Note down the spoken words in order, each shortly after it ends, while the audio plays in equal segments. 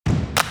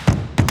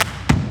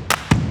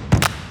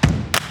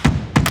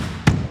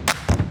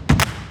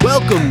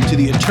Welcome to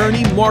the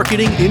Attorney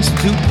Marketing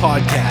Institute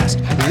podcast.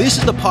 This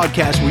is the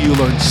podcast where you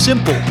learn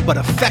simple but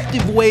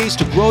effective ways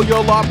to grow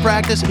your law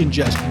practice in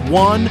just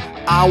 1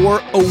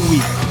 hour a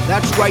week.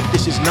 That's right,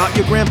 this is not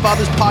your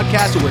grandfather's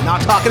podcast, and we're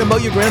not talking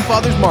about your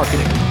grandfather's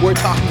marketing. We're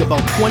talking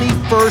about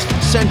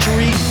 21st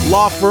century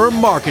law firm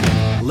marketing.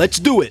 Let's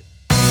do it.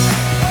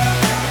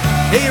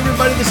 Hey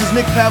everybody, this is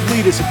Nick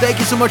Pavlidis, and thank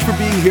you so much for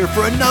being here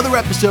for another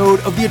episode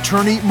of the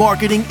Attorney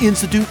Marketing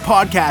Institute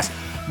podcast.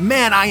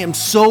 Man, I am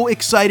so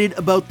excited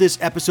about this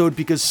episode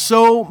because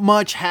so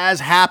much has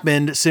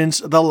happened since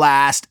the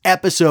last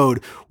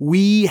episode.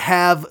 We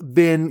have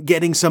been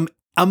getting some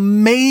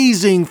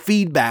amazing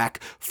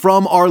feedback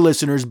from our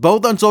listeners,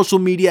 both on social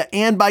media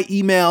and by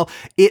email.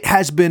 It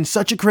has been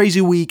such a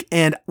crazy week,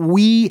 and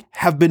we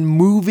have been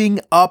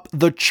moving up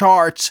the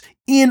charts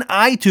in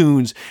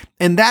iTunes,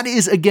 and that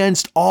is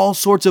against all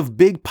sorts of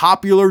big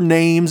popular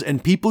names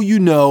and people you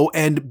know,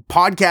 and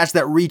podcasts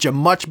that reach a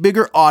much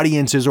bigger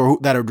audiences or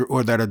that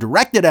are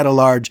directed at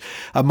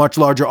a much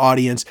larger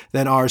audience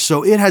than ours.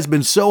 So it has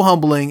been so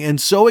humbling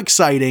and so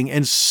exciting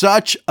and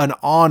such an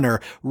honor.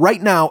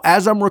 Right now,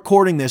 as I'm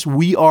recording this,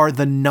 we are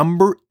the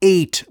number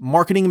 8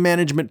 marketing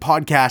management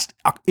podcast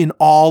in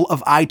all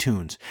of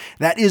iTunes.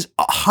 That is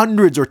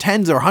hundreds or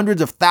tens or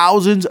hundreds of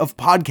thousands of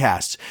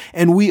podcasts,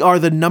 and we are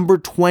the number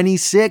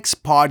 26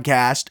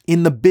 podcast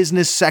in the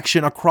business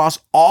section across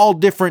all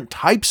different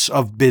types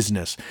of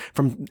business,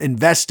 from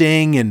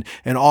investing and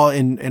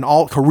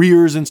all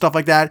careers and stuff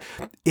like that.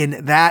 And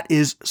that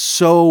is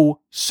so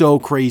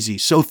crazy.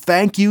 So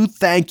thank you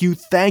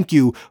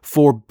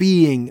for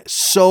being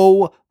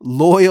so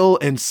loyal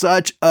and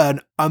such an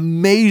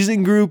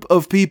amazing group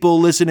of people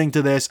listening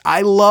to this.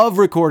 I love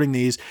recording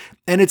these,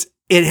 and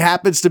it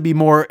happens to be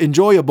more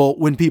enjoyable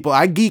when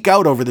I geek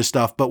out over this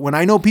stuff, but when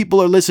I know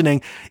people are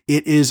listening,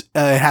 it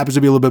happens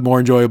to be a little bit more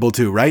enjoyable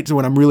too, right? So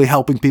when I'm really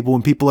helping people,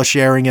 when people are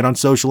sharing it on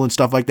social and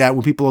stuff like that,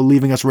 when people are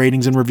leaving us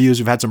ratings and reviews,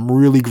 we've had some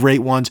really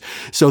great ones.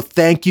 So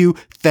thank you.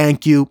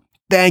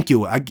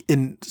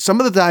 And some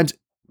of the times,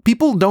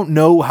 people don't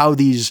know how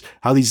these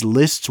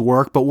lists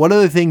work, but one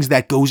of the things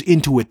that goes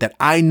into it that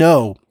I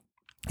know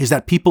is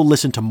that people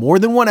listen to more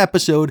than one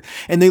episode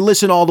and they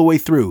listen all the way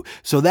through.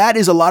 So that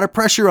is a lot of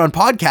pressure on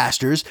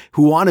podcasters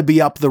who want to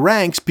be up the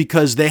ranks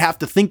because they have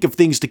to think of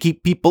things to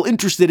keep people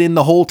interested in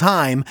the whole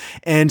time.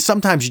 And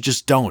sometimes you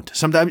just don't.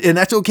 And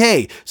that's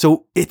okay.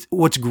 So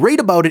what's great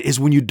about it is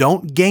when you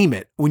don't game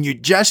it, when you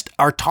just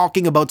are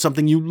talking about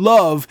something you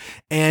love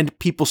and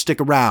people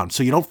stick around.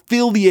 So you don't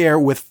fill the air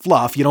with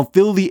fluff. You don't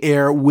fill the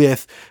air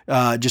with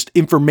just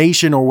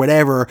information or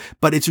whatever,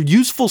 but it's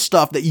useful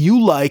stuff that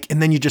you like,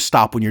 and then you just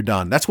stop when you're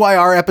done. That's why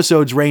our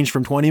episodes range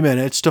from 20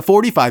 minutes to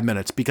 45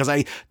 minutes, because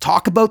I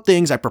talk about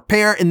things, I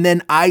prepare, and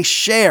then I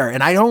share,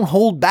 and I don't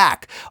hold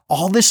back.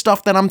 All this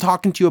stuff that I'm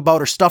talking to you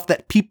about are stuff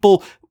that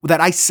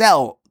I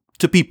sell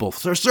to people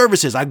for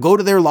services. I go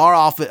to their law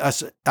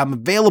office. I'm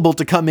available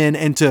to come in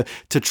and to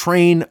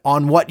train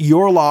on what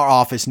your law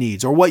office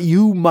needs or what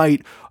you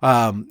might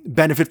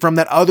benefit from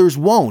that others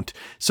won't.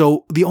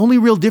 So the only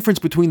real difference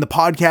between the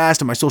podcast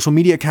and my social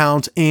media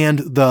accounts and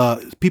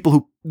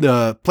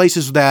the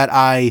places that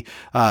I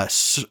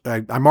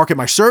market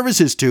my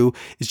services to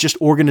is just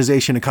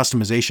organization and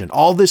customization.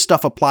 All this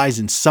stuff applies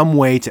in some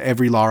way to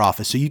every law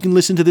office. So you can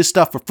listen to this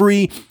stuff for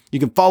free. You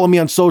can follow me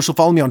on social,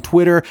 follow me on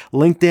Twitter,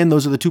 LinkedIn.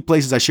 Those are the 2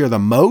 places I share the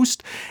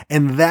most.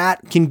 And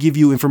that can give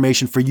you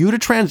information for you to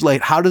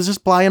translate. How does this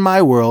apply in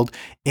my world?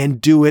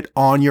 And do it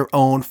on your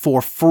own for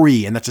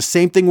free. And that's the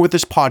same thing with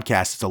this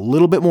podcast. It's a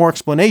little bit more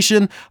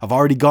explanation. I've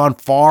already gone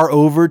far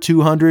over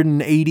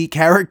 280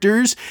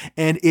 characters,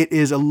 and it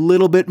is a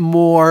little bit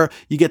more,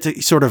 you get to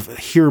sort of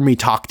hear me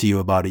talk to you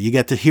about it. You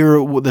get to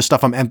hear the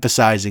stuff I'm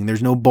emphasizing.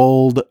 There's no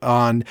bold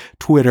on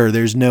Twitter.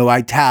 There's no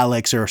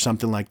italics or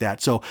something like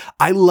that. So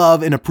I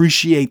love and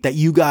appreciate that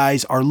you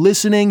guys are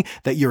listening,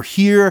 that you're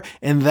here,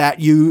 and that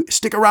you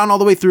stick around all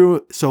the way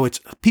through. So it's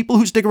people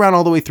who stick around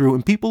all the way through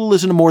and people who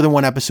listen to more than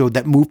one episode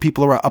that move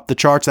people up the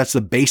charts. That's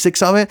the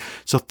basics of it.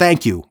 So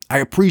thank you. I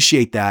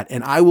appreciate that.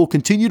 And I will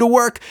continue to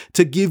work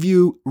to give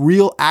you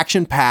real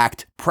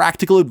action-packed,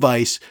 practical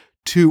advice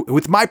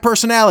with my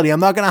personality. I'm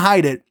not going to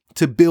hide it,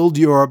 to build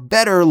your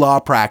better law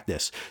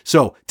practice.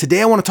 So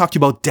today I want to talk to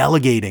you about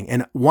delegating,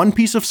 and one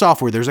piece of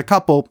software. There's a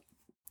couple,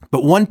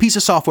 but one piece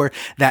of software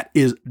that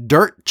is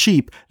dirt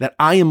cheap that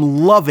I am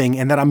loving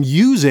and that I'm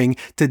using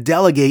to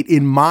delegate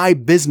in my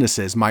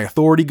businesses, my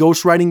authority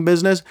ghostwriting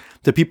business,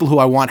 to people who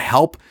I want to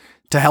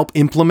help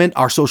implement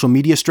our social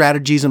media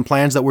strategies and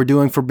plans that we're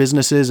doing for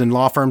businesses and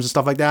law firms and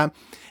stuff like that.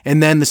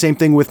 And then the same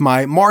thing with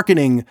my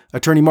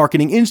Attorney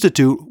Marketing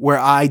Institute, where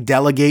I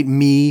delegate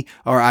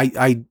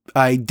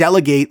I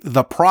delegate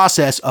the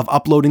process of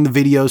uploading the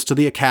videos to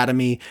the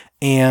Academy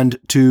and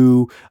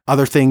to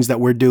other things that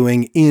we're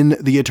doing in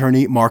the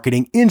Attorney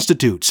Marketing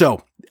Institute.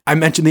 So I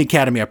mentioned the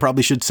Academy. I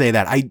probably should say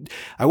that.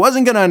 I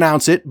wasn't going to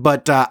announce it,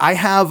 but I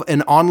have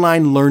an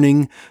online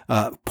learning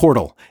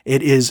portal.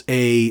 It is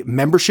a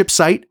membership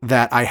site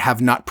that I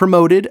have not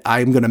promoted.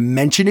 I'm going to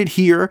mention it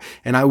here,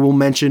 and I'll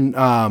mention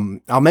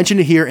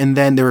it here. And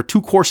then there are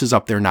 2 courses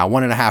up there now,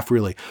 1.5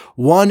 really.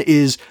 One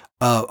is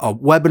a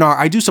webinar.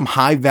 I do some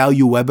high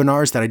value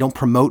webinars that I don't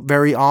promote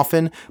very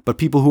often, but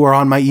people who are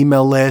on my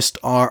email list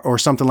or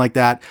something like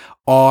that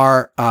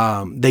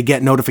they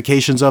get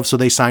notifications of, so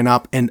they sign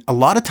up. And a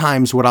lot of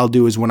times what I'll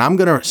do is when I'm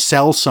going to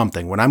sell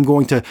something, when I'm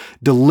going to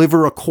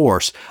deliver a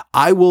course,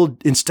 I will,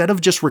 instead of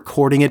just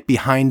recording it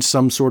behind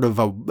some sort of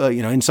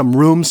in some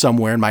room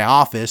somewhere in my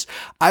office,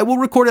 I will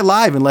record it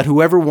live and let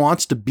whoever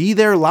wants to be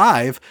there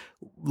live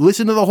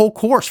listen to the whole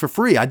course for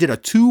free. I did a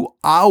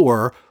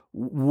 2-hour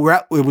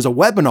it was a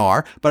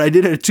webinar, but I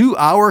did a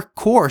 2-hour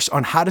course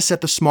on how to set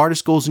the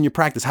smartest goals in your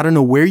practice, how to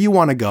know where you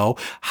want to go,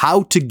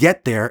 how to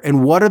get there,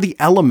 and what are the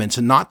elements,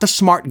 and not the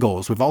SMART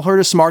goals. We've all heard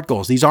of SMART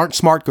goals. These aren't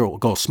SMART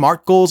goals.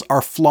 SMART goals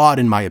are flawed,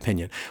 in my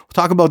opinion. We'll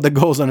talk about the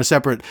goals on a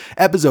separate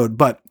episode,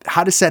 but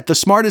how to set the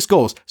smartest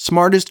goals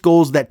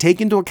that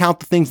take into account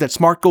the things that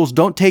SMART goals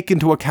don't take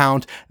into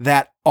account,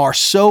 that are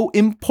so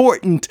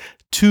important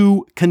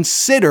to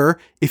consider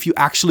if you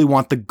actually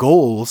want the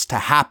goals to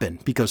happen,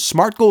 because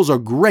SMART goals are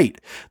great.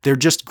 They're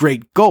just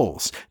great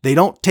goals. They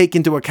don't take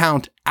into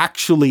account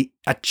actually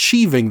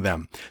achieving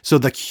them. So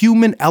the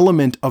human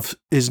element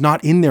is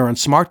not in there on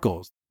SMART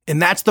goals.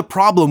 And that's the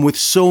problem with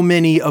so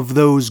many of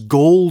those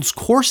goals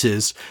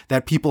courses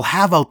that people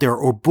have out there,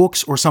 or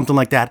books or something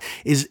like that,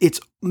 is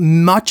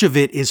much of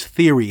it is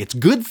theory. It's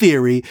good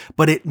theory,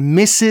 but it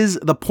misses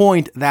the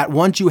point that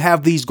once you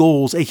have these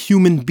goals, a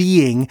human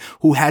being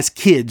who has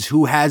kids,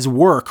 who has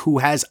work, who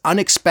has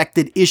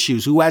unexpected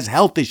issues, who has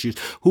health issues,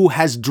 who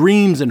has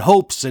dreams and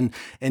hopes and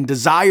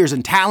desires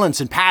and talents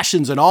and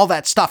passions and all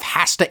that stuff,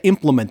 has to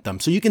implement them.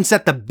 So you can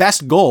set the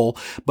best goal,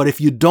 but if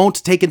you don't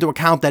take into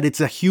account that it's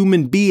a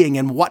human being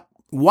and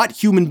what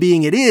human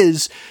being it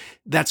is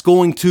that's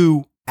going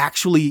to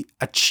actually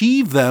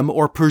achieve them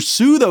or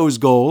pursue those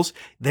goals,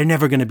 they're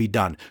never going to be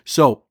done.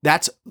 So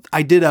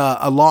I did a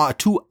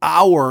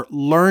 2-hour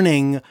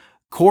learning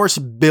course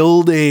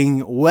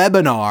building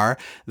webinar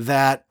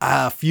that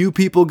a few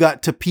people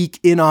got to peek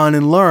in on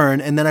and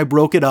learn. And then I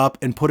broke it up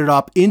and put it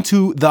up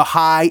into the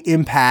high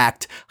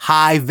impact,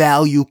 high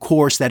value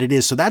course that it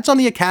is. So that's on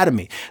the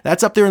Academy.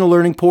 That's up there in the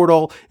learning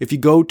portal. If you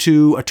go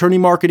to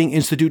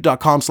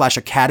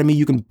attorneymarketinginstitute.com/academy,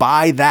 you can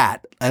buy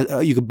that.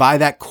 You could buy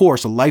that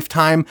course, a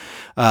lifetime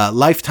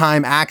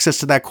access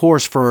to that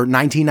course for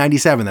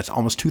 $19.97. That's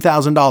almost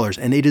 $2,000.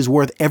 And it is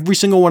worth every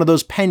single one of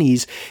those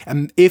pennies.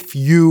 And if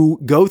you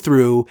go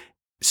through,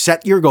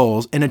 set your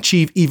goals, and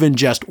achieve even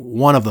just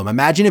one of them.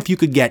 Imagine if you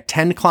could get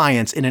 10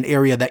 clients in an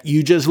area that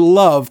you just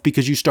love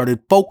because you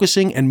started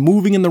focusing and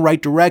moving in the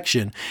right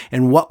direction.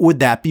 And what would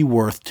that be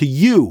worth to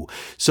you?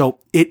 So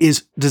it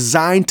is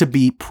designed to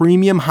be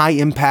premium, high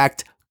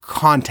impact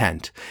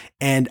content.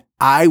 And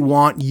I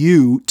want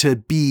you to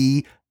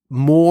be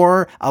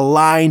more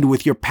aligned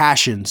with your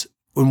passions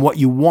and what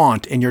you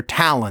want and your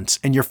talents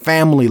and your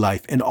family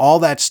life and all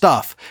that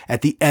stuff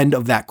at the end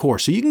of that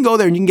course. So you can go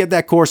there and you can get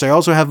that course. I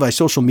also have a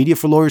social media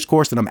for lawyers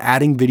course that I'm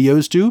adding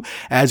videos to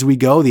as we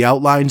go. The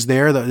outline's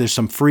there. There's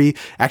some free,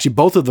 actually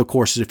both of the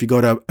courses, if you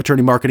go to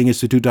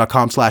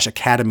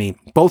attorneymarketinginstitute.com/academy,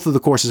 both of the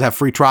courses have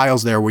free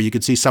trials there where you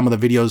can see some of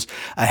the videos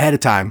ahead of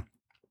time.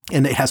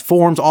 And it has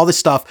forums, all this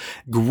stuff,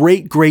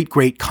 great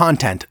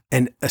content.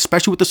 And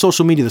especially with the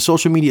social media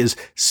is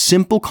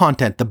simple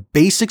content, the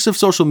basics of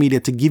social media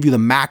to give you the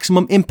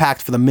maximum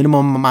impact for the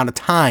minimum amount of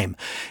time.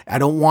 I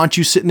don't want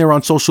you sitting there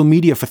on social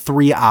media for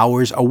 3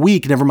 hours a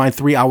week, never mind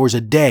 3 hours a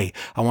day.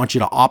 I want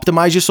you to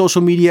optimize your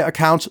social media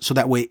accounts so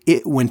that way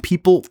when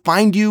people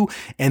find you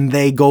and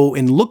they go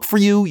and look for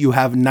you, you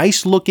have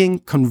nice looking,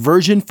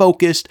 conversion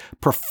focused,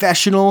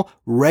 professional,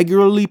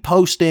 regularly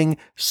posting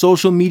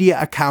social media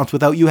accounts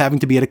without you having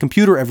to be at a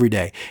computer every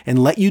day, and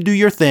let you do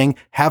your thing.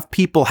 Have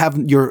people have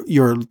your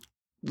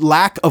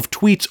lack of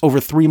tweets over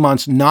 3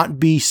 months not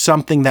be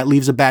something that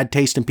leaves a bad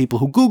taste in people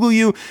who Google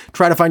you,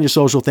 try to find your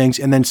social things,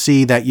 and then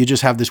see that you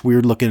just have this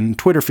weird looking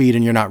Twitter feed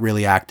and you're not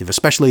really active,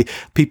 especially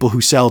people who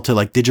sell to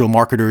like digital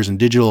marketers and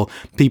digital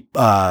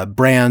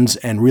brands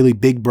and really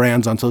big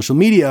brands on social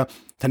media.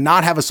 To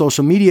not have a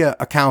social media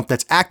account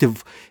that's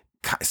active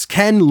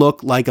can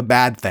look like a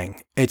bad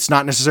thing. It's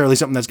not necessarily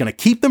something that's going to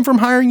keep them from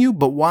hiring you,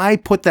 but why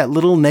put that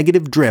little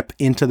negative drip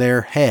into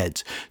their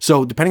heads?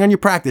 So depending on your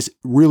practice,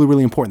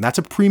 really important. That's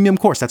a premium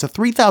course. That's a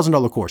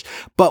 $3,000 course.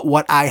 But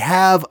what I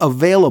have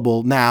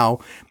available now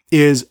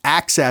is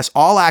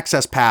all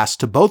access pass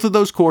to both of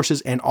those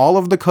courses and all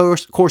of the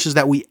courses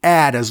that we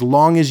add as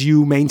long as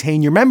you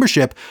maintain your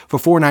membership for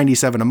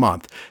 $497 a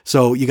month.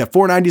 So you got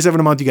 $497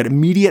 a month, you got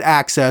immediate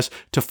access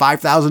to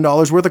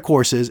 $5,000 worth of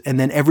courses, and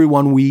then every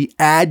one we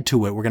add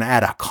to it. We're going to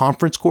add a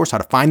conference course, how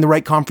to find the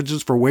right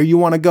conferences for where you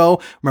want to go.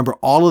 Remember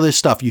all of this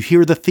stuff. You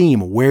hear the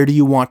theme. Where do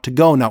you want to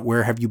go? Not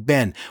where have you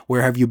been?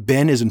 Where have you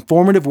been is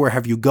informative. Where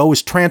have you go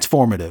is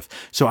transformative.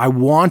 So I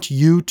want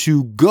you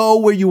to go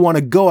where you want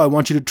to go. I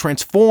want you to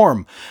transform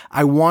perform.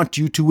 I want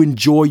you to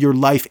enjoy your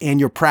life and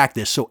your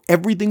practice. So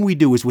everything we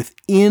do is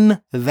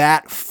within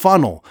that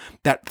funnel,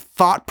 that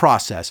thought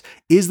process.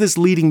 Is this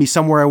leading me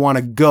somewhere I want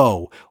to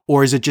go?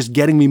 Or is it just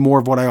getting me more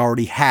of what I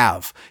already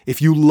have?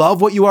 If you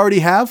love what you already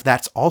have,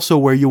 that's also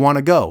where you want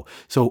to go.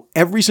 So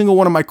every single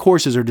one of my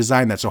courses are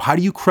designed that. So how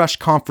do you crush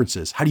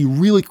conferences? How do you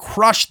really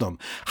crush them?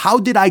 How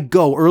did I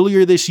go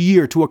earlier this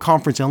year to a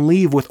conference and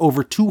leave with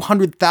over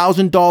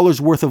 $200,000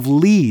 worth of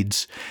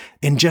leads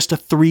in just a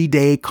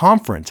 3-day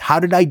conference? How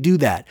did I do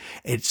that?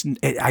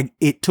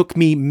 It took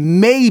me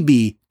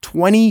maybe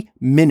 20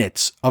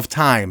 minutes of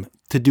time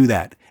to do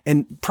that.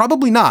 And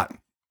probably not,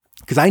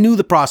 because I knew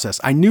the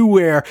process. I knew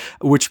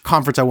which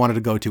conference I wanted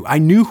to go to. I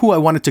knew who I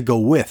wanted to go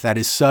with. That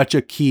is such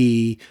a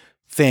key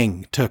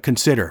thing to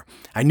consider.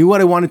 I knew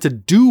what I wanted to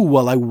do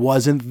while I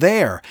wasn't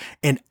there.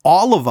 And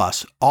all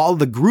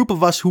the group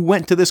of us who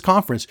went to this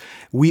conference,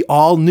 we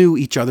all knew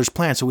each other's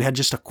plans. So we had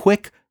just a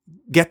quick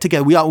get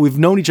together. We've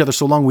known each other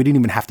so long, we didn't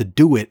even have to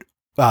do it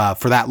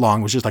for that long.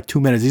 It was just like 2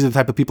 minutes. These are the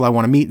type of people I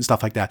want to meet and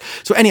stuff like that.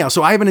 So anyhow,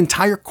 so I have an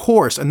entire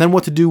course, and then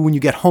what to do when you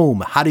get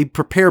home, how to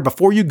prepare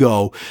before you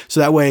go.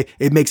 So that way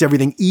it makes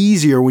everything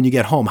easier when you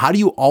get home. How do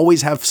you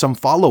always have some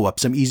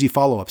follow-up, some easy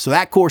follow-up? So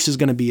that course is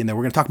going to be in there.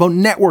 We're going to talk about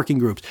networking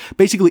groups.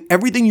 Basically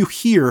everything you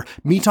hear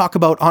me talk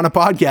about on a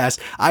podcast,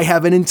 I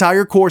have an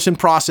entire course and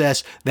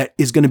process that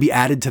is going to be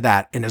added to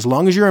that. And as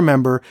long as you're a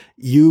member,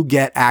 you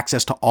get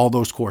access to all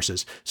those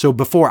courses. So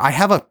before, I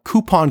have a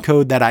coupon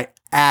code that I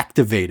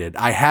activated.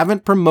 I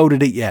haven't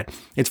promoted it yet.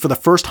 It's for the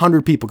first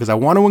 100 people because I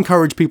want to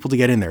encourage people to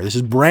get in there. This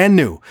is brand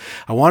new.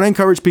 I want to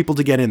encourage people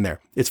to get in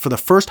there. It's for the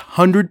first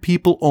 100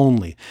 people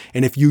only.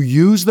 And if you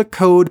use the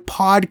code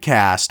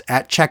podcast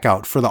at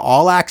checkout for the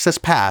all access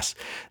pass,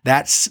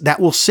 that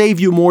will save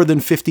you more than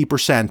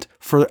 50%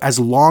 for as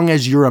long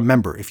as you're a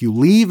member. If you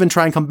leave and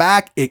try and come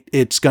back,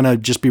 it's going to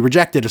just be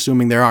rejected,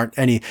 assuming there aren't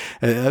any,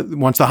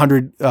 once the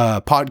 100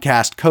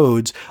 podcast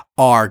codes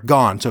are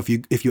gone. So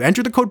if you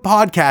enter the code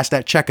podcast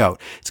at checkout,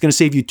 it's going to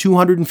save you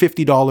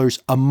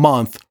 $250 a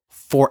month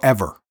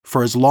forever,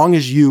 for as long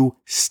as you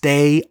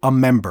stay a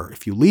member.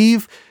 If you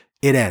leave,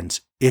 it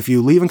ends. If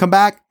you leave and come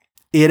back,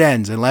 it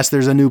ends, unless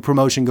there's a new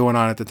promotion going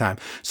on at the time.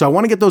 So I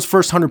want to get those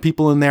first 100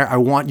 people in there.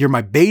 you're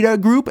my beta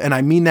group, and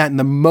I mean that in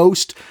the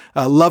most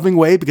loving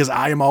way, because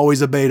I am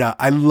always a beta.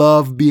 I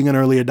love being an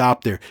early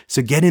adopter.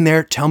 So get in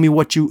there, tell me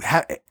what you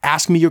have,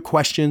 ask me your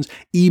questions,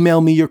 email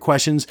me your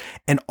questions,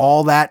 and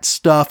all that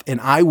stuff, and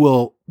I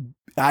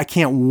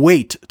can't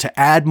wait to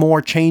add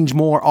more, change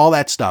more, all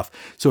that stuff.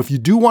 So if you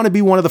do want to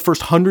be one of the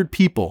first 100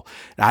 people,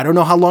 I don't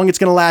know how long it's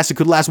going to last. It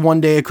could last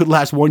one day. It could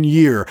last 1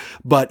 year.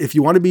 But if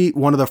you want to be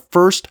one of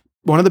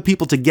the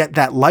people to get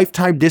that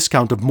lifetime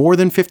discount of more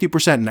than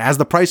 50%, and as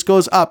the price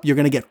goes up, you're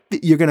going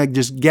to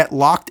just get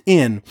locked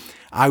in.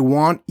 I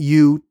want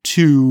you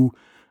to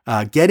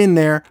get in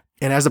there.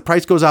 And as the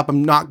price goes up,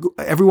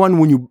 everyone,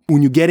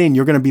 when you get in,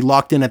 you're going to be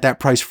locked in at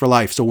that price for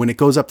life. So when it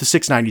goes up to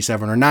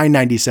 $697 or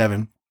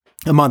 $997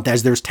 a month,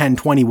 as there's 10,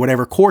 20,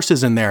 whatever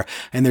courses in there,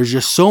 and there's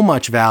just so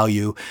much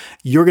value,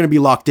 you're going to be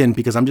locked in,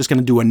 because I'm just going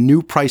to do a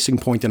new pricing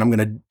point, and I'm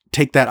going to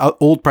take that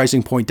old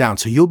pricing point down.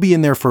 So you'll be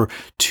in there for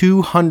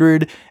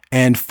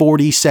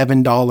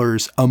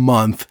 $247 a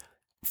month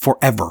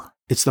forever.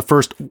 It's the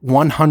first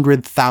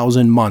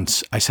 100,000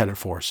 months I set it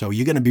for. So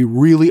you're going to be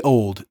really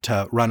old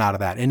to run out of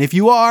that. And if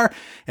you are,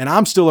 and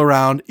I'm still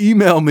around,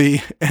 email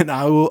me and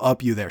I will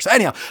up you there. So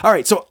anyhow, all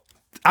right. So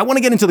I want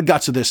to get into the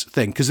guts of this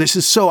thing, because this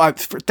is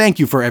thank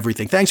you for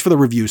everything. Thanks for the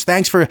reviews.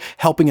 Thanks for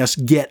helping us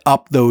get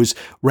up those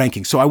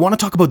rankings. So I want to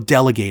talk about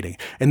delegating.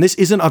 And this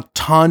isn't a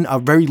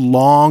very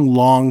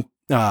long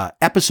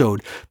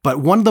episode,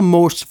 but one of the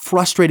most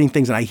frustrating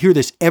things, and I hear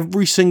this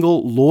every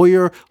single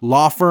lawyer,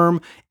 law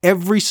firm,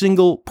 every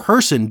single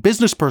person,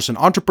 business person,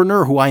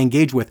 entrepreneur who I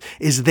engage with,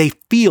 is they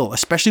feel,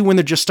 especially when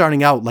they're just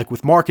starting out, like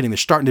with marketing,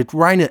 they're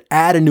trying to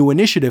add a new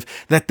initiative,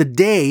 that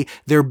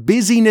their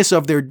busyness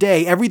of their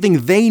day,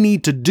 everything they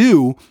need to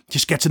do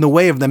just gets in the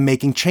way of them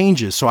making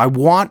changes. So I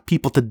want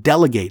people to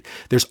delegate.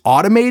 There's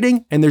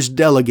automating and there's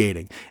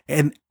delegating.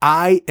 And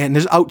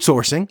there's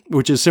outsourcing,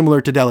 which is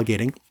similar to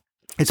delegating.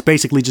 It's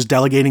basically just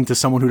delegating to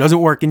someone who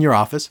doesn't work in your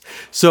office.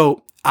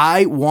 So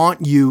I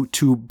want you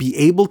to be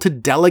able to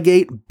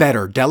delegate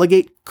better,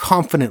 delegate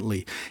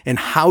confidently. And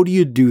how do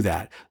you do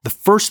that? The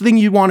first thing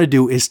you want to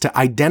do is to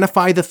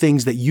identify the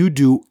things that you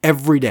do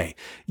every day.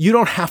 You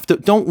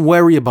don't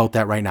worry about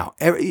that right now.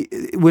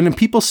 When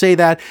people say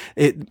that,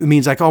 it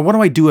means like, oh, what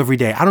do I do every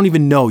day? I don't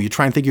even know. You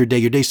try and think your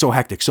day's so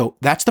hectic. So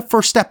that's the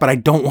first step, but I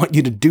don't want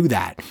you to do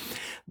that.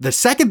 The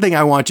second thing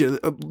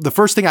the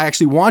first thing I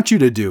actually want you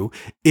to do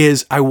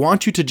is I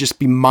want you to just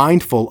be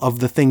mindful of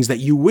the things that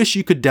you wish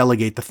you could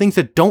delegate, the things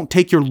that don't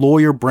take your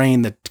lawyer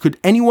brain, that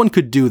anyone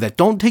could do, that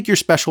don't take your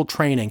special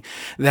training,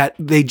 that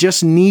they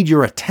just need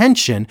your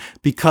attention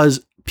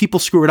because people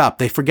screw it up.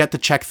 They forget to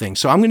check things.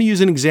 So I'm going to use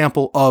an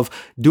example of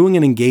doing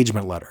an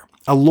engagement letter.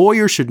 A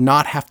lawyer should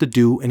not have to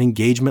do an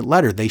engagement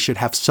letter. They should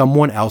have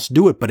someone else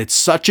do it. But it's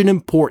such an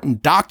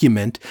important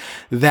document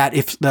that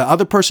if the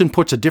other person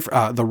puts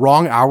the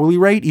wrong hourly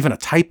rate, even a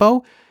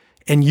typo,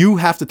 and you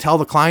have to tell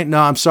the client,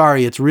 no, I'm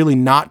sorry, it's really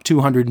not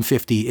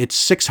 $250,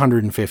 it's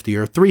 $650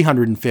 or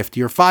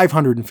 $350 or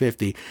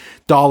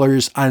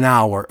 $550 an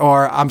hour.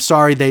 Or I'm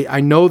sorry,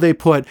 I know they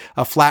put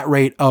a flat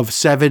rate of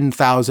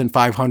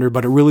 $7,500,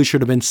 but it really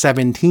should have been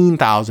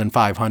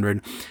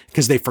 $17,500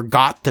 because they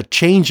forgot to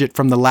change it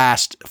from the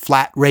last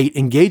flat rate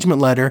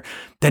engagement letter.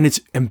 Then it's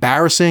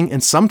embarrassing.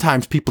 And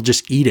sometimes people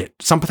just eat it.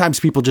 Sometimes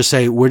people just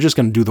say, we're just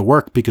going to do the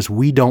work because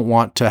we don't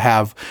want to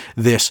have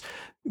this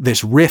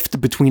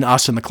rift between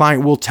us and the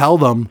client. We'll tell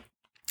them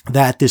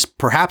that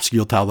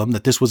you'll tell them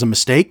that this was a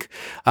mistake,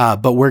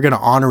 but we're going to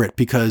honor it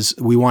because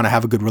we want to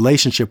have a good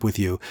relationship with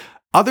you.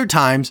 Other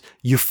times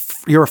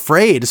you're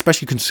afraid,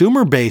 especially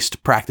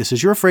consumer-based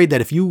practices, you're afraid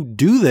that if you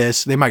do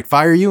this, they might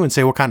fire you and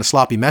say what kind of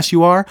sloppy mess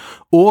you are,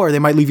 or they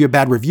might leave you a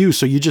bad review.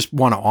 So you just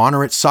want to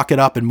honor it, suck it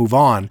up, and move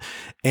on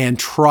and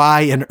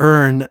try and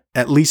earn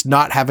at least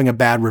not having a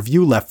bad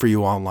review left for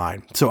you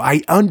online. So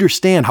I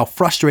understand how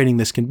frustrating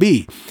this can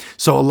be.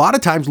 So a lot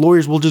of times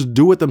lawyers will just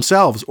do it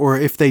themselves, or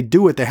if they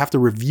do it, they have to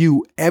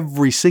review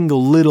every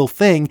single little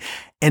thing.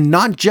 And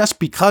not just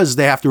because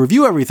they have to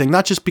review everything,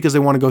 not just because they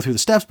want to go through the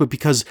steps, but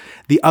because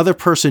the other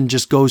person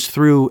just goes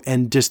through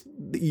and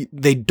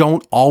they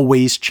don't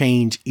always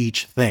change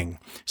each thing.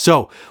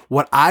 So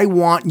what I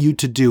want you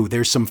to do,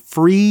 there's some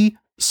free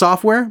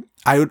software.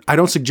 I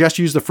don't suggest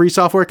you use the free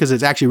software because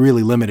it's actually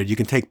really limited. You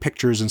can take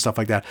pictures and stuff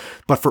like that.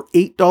 But for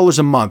 $8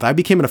 a month, I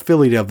became an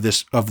affiliate of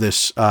this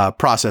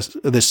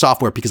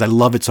software because I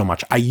love it so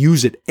much. I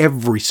use it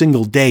every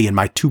single day in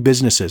my two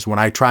businesses when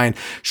I try and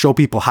show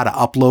people how to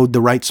upload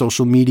the right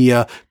social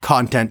media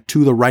content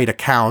to the right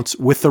accounts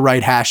with the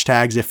right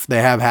hashtags, if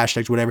they have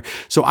hashtags, whatever.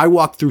 So I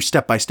walk through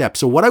step by step.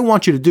 So what I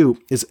want you to do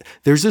is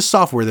there's this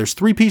software. There's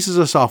 3 pieces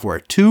of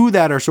software, 2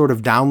 that are sort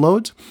of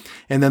downloads.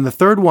 And then the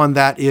third one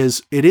it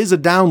is a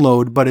download,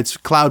 but it's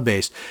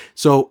cloud-based.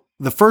 So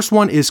the first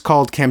one is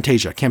called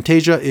Camtasia.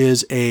 Camtasia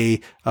is a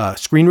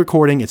screen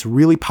recording. It's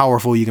really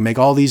powerful. You can make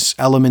all these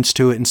elements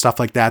to it and stuff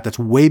like that. That's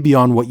way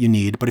beyond what you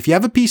need. But if you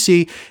have a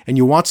PC and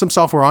you want some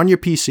software on your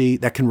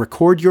PC that can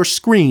record your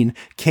screen,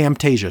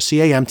 Camtasia,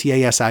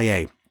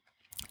 Camtasia.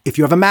 If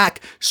you have a Mac,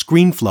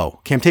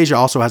 ScreenFlow. Camtasia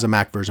also has a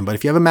Mac version, but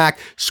if you have a Mac,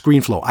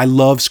 ScreenFlow. I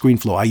love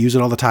ScreenFlow. I use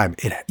it all the time.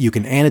 You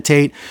can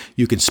annotate,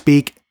 you can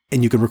speak,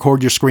 and you can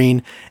record your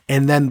screen.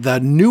 And then the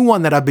new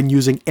one that I've been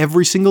using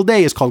every single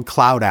day is called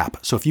Cloud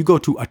App. So if you go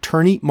to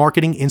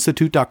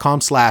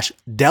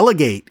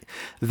attorneymarketinginstitute.com/delegate,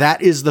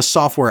 that is the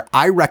software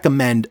I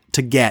recommend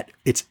to get.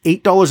 It's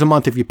 $8 a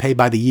month if you pay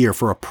by the year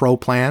for a pro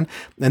plan.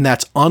 And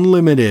that's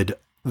unlimited,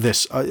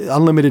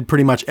 unlimited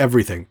pretty much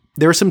everything.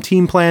 There are some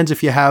team plans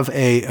if you have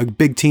a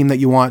big team that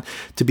you want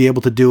to be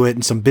able to do it,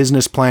 and some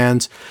business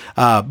plans.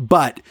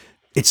 But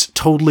it's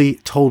totally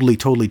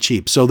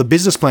cheap. So the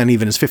business plan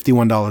even is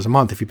 $51 a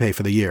month if you pay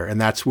for the year, and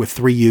that's with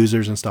 3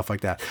 users and stuff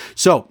like that.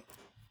 So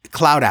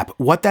Cloud App,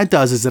 what that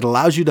does is it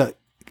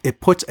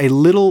puts a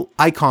little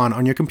icon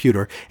on your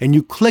computer and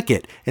you click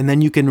it, and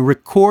then you can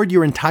record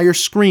your entire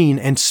screen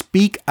and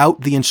speak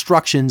out the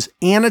instructions,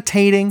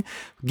 annotating,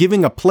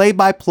 giving a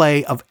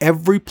play-by-play of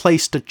every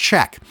place to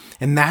check.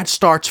 And that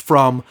starts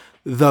from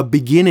the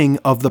beginning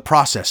of the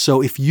process.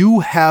 So if you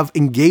have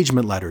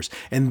engagement letters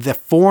and the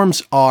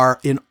forms are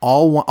in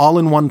all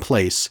in one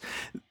place,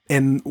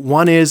 and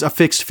one is a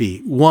fixed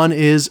fee, one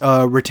is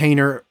a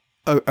retainer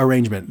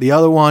arrangement, the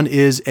other one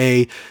is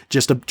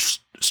just a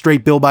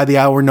straight bill by the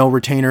hour, no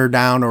retainer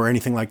down or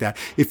anything like that.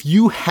 If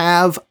you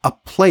have a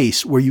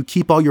place where you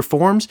keep all your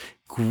forms,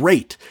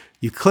 great.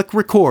 You click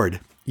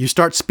record. You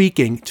start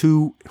speaking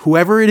to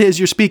whoever it is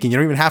you're speaking. You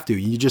don't even have to.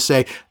 You just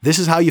say, this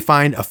is how you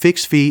find a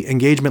fixed fee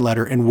engagement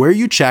letter and where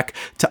you check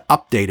to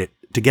update it,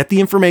 to get the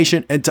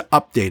information and to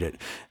update it.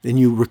 Then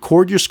you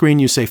record your screen.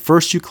 You say,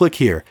 first you click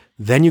here,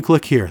 then you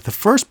click here. The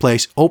first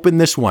place, open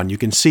this one. You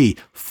can see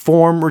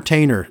form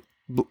retainer,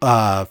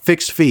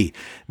 fixed fee.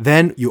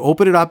 Then you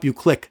open it up. You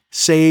click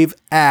save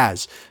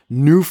as,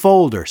 new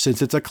folder.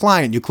 Since it's a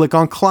client, you click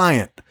on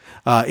client.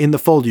 In the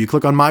folder, you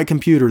click on my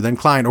computer, then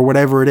client, or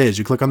whatever it is.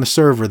 You click on the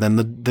server,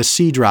 then the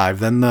C drive,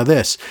 then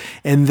this,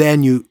 and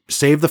then you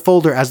save the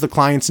folder as the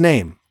client's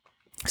name,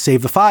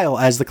 save the file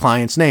as the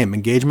client's name,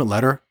 engagement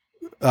letter,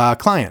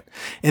 client.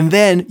 And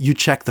then you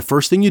check, the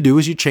first thing you do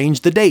is you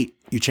change the date.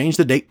 You change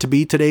the date to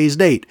be today's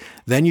date.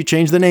 Then you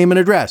change the name and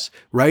address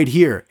right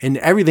here. And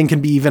everything can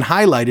be even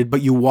highlighted,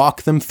 but you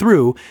walk them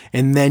through,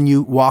 and then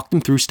you walk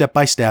them through step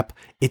by step.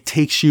 It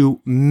takes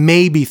you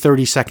maybe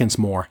 30 seconds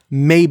more,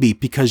 maybe,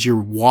 because you're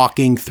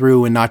walking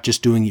through and not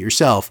just doing it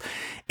yourself.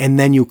 And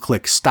then you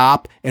click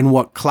stop. And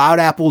what Cloud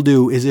App will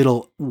do is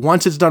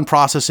once it's done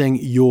processing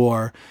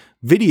your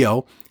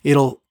video,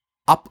 it'll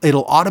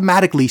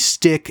automatically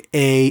stick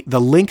the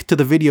link to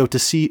the video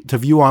to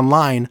view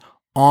online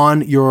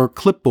on your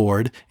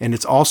clipboard, and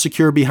it's all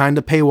secure behind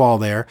the paywall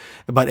there.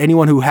 But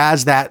anyone who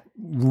has that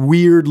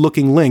weird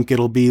looking link,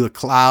 it'll be the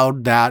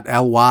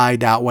cloud.ly.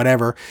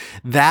 whatever,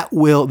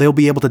 they'll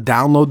be able to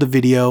download the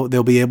video.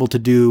 They'll be able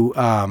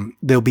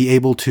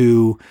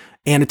to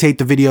annotate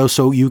the video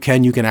so you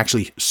can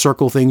actually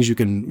circle things. You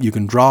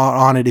can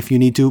draw on it if you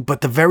need to,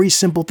 but the very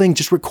simple thing,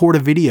 just record a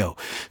video.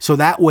 So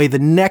that way, the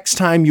next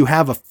time you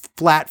have a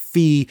flat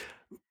fee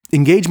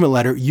engagement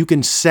letter, you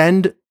can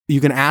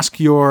ask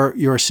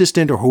your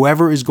assistant or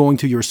whoever is going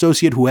to, your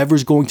associate, whoever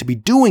is going to be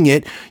doing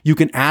it, you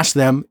can ask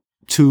them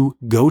to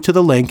go to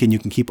the link, and you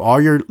can keep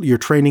all your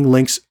training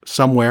links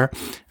somewhere.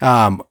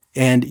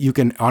 And you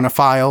can, on a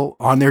file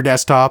on their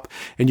desktop,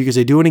 and you can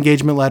say, do an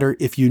engagement letter.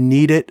 If you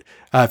need it,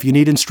 if you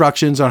need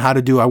instructions on how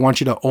to do, I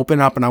want you to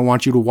open up and I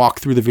want you to walk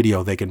through the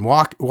video. They can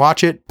watch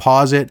it,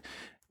 pause it,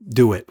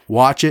 do it,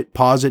 watch it,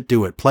 pause it,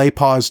 do it, play,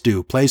 pause,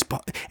 do, plays,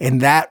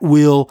 and that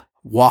will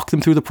walk them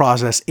through the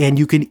process. And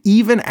you can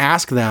even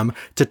ask them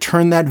to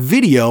turn that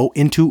video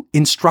into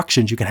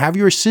instructions. You can have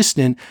your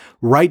assistant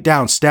write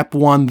down step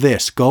 1,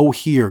 this, go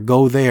here,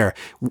 go there,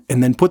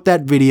 and then put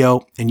that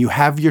video, and you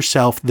have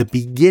yourself the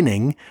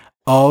beginning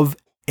of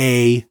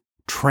a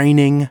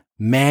training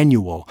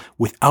manual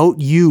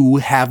without you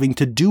having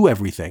to do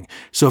everything.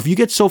 So if you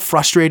get so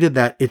frustrated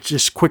that it's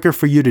just quicker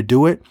for you to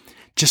do it,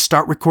 just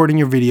start recording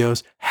your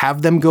videos,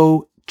 have them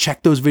go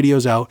check those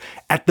videos out.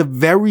 At the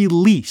very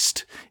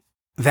least,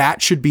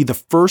 that should be the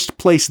first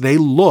place they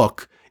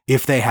look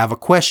if they have a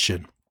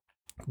question.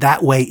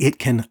 That way it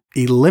can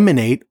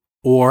eliminate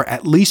or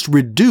at least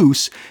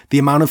reduce the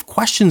amount of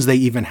questions they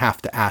even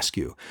have to ask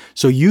you.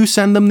 So you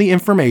send them the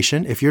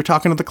information. If you're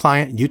talking to the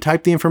client, you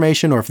type the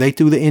information, or if they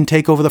do the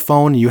intake over the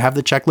phone and you have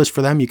the checklist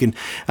for them, you can,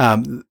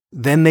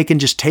 then they can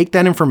just take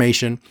that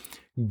information,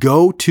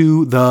 go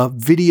to the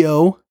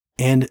video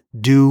and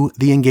do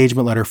the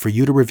engagement letter for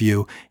you to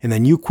review. And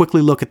then you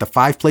quickly look at the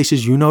 5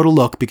 places you know to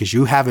look because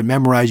you have it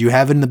memorized. You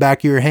have it in the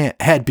back of your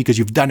head because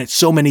you've done it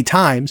so many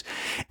times,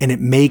 and it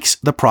makes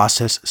the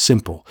process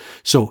simple.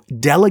 So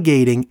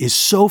delegating is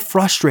so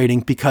frustrating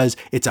because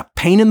it's a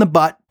pain in the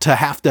butt to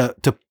have to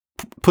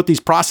put these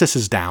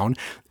processes down.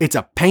 It's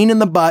a pain in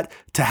the butt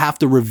to have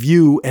to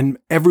review, and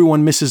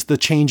everyone misses the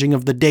changing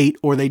of the date,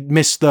 or they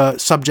miss the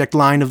subject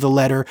line of the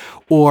letter,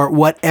 or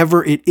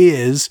whatever it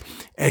is.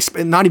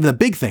 Not even the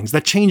big things. The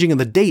changing of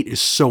the date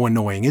is so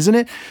annoying, isn't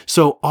it?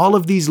 So all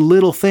of these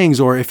little things,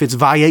 or if it's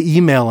via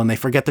email and they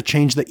forget to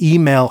change the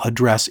email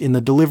address in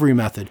the delivery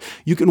method,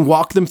 you can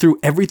walk them through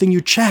everything you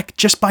check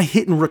just by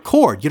hitting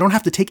record. You don't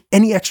have to take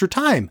any extra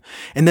time.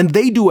 And then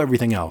they do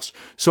everything else.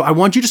 So I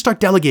want you to start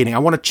delegating. I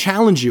want to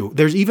challenge you.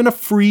 There's even a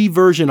free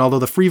version, although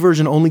the free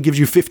version only gives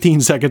you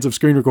 15 seconds of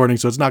screen recording,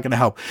 so it's not going to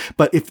help.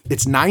 But if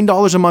it's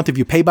 $9 a month if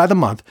you pay by the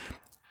month,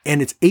 and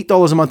it's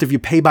 $8 a month if you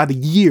pay by the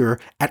year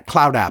at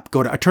Cloud App.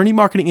 Go to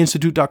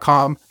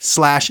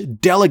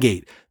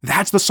attorneymarketinginstitute.com/delegate.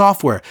 That's the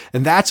software.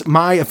 And that's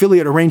my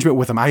affiliate arrangement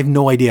with them. I have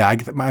no idea. I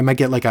might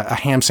get like a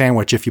ham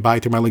sandwich if you buy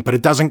it through my link, but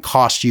it doesn't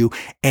cost you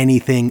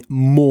anything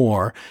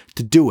more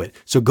to do it.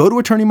 So go to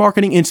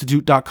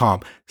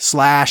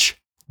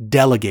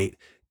attorneymarketinginstitute.com/delegate.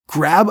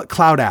 Grab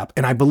Cloud App.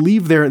 And I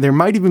believe there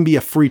might even be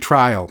a free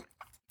trial,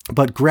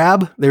 but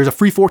there's a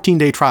free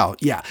 14-day trial.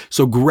 Yeah.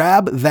 So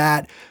grab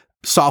that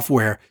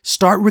software,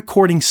 start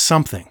recording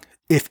something.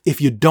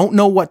 If you don't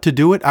know what to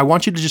do it, I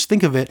want you to just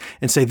think of it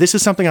and say, this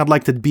is something I'd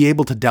like to be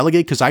able to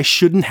delegate because I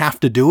shouldn't have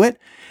to do it.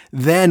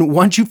 Then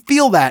once you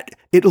feel that,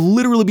 it'll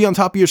literally be on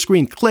top of your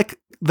screen. Click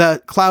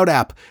the Cloud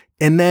App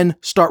and then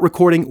start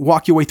recording,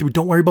 walk your way through.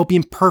 Don't worry about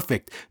being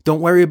perfect.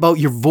 Don't worry about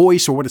your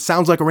voice or what it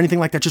sounds like or anything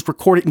like that. Just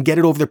record it and get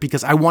it over there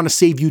because I want to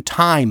save you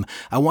time.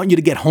 I want you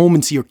to get home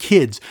and see your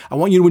kids. I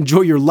want you to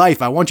enjoy your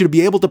life. I want you to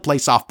be able to play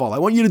softball. I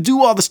want you to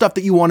do all the stuff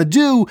that you want to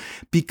do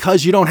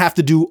because you don't have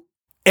to do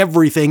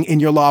everything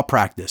in your law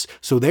practice.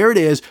 So there it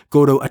is.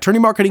 Go to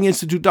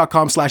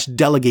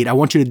attorneymarketinginstitute.com/delegate. I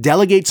want you to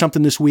delegate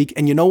something this week.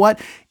 And you know what?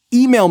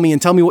 Email me and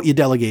tell me what you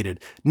delegated.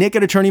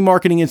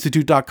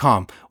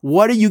 Nick@attorneymarketinginstitute.com.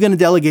 What are you going to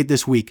delegate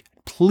this week?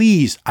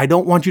 Please, I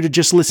don't want you to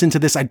just listen to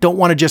this. I don't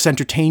want to just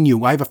entertain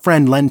you. I have a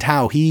friend, Len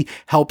Tao. He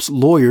helps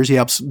lawyers. He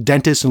helps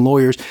dentists and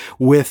lawyers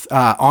with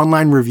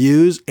online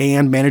reviews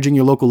and managing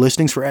your local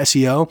listings for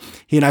SEO.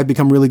 He and I have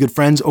become really good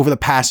friends over the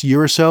past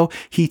year or so.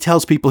 He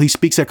tells people, he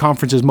speaks at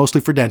conferences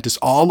mostly for dentists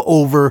all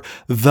over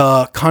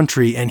the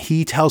country. And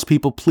he tells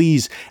people,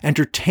 please,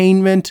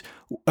 education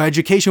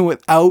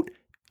without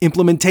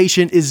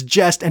implementation is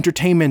just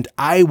entertainment.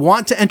 I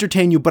want to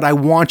entertain you, but I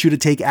want you to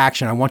take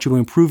action. I want you to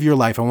improve your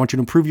life. I want you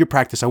to improve your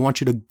practice. I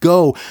want you to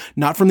go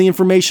not from the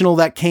informational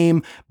that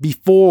came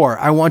before.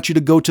 I want you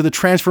to go to the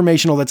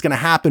transformational that's going to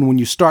happen when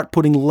you start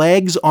putting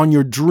legs on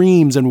your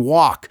dreams and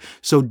walk.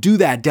 So do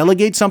that.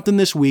 Delegate something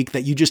this week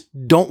that you just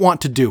don't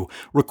want to do.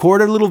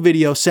 Record a little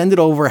video, send it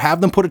over, have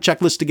them put a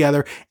checklist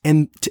together,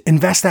 and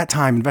invest that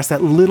time, invest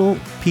that little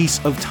piece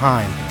of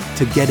time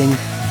to getting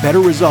better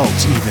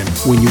results even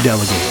when you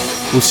delegate.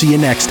 We'll see you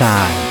next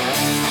time.